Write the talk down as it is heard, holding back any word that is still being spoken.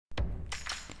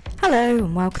Hello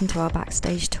and welcome to our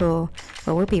Backstage tour,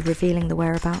 where we'll be revealing the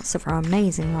whereabouts of our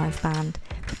amazing live band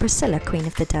for Priscilla, Queen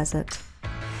of the Desert.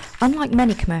 Unlike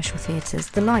many commercial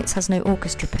theatres, the Lights has no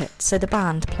orchestra pit, so the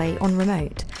band play on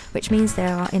remote, which means they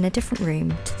are in a different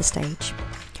room to the stage.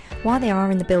 While they are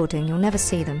in the building, you'll never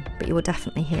see them, but you will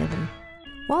definitely hear them.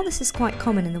 While this is quite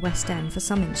common in the West End for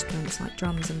some instruments like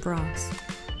drums and brass,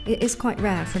 it is quite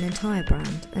rare for an entire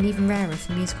band, and even rarer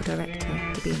for a musical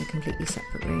director to be in a completely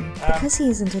separate room. Because he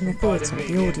isn't in the theatre,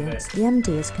 the audience, the MD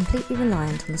is completely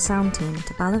reliant on the sound team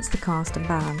to balance the cast and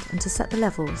band and to set the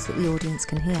levels that the audience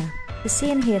can hear. To see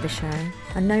and hear the show,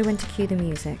 and know when to cue the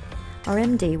music, our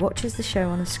MD watches the show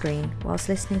on a screen whilst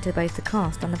listening to both the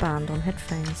cast and the band on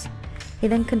headphones. He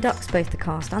then conducts both the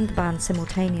cast and the band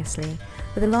simultaneously,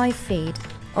 with a live feed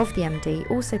of the MD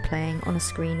also playing on a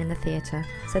screen in the theatre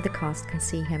so the cast can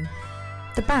see him.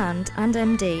 The band and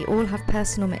MD all have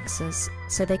personal mixers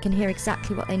so they can hear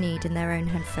exactly what they need in their own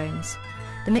headphones.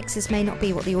 The mixers may not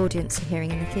be what the audience are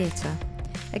hearing in the theatre.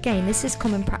 Again, this is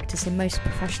common practice in most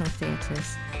professional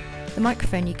theatres. The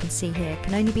microphone you can see here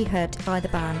can only be heard by the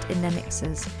band in their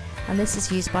mixers, and this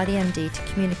is used by the MD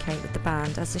to communicate with the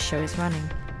band as the show is running.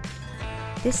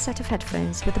 This set of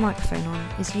headphones with the microphone on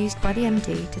is used by the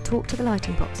MD to talk to the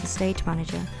lighting box and stage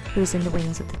manager who is in the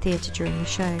wings of the theatre during the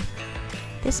show.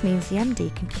 This means the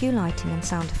MD can cue lighting and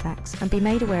sound effects and be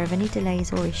made aware of any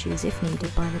delays or issues if needed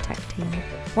by the tech team.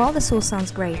 While this all sounds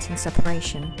great in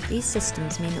separation, these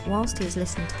systems mean that whilst he is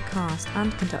listening to the cast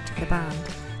and conducting the band,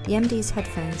 the MD's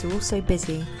headphones are also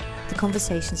busy with the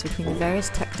conversations between the various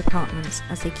tech departments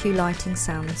as they cue lighting,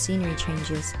 sound and scenery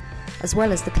changes, as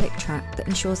well as the click track that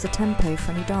ensures the tempo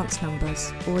for any dance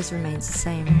numbers always remains the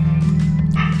same.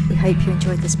 We hope you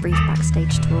enjoyed this brief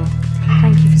backstage tour.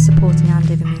 Thank you for supporting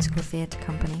Andover Musical Theatre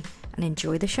Company and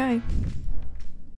enjoy the show.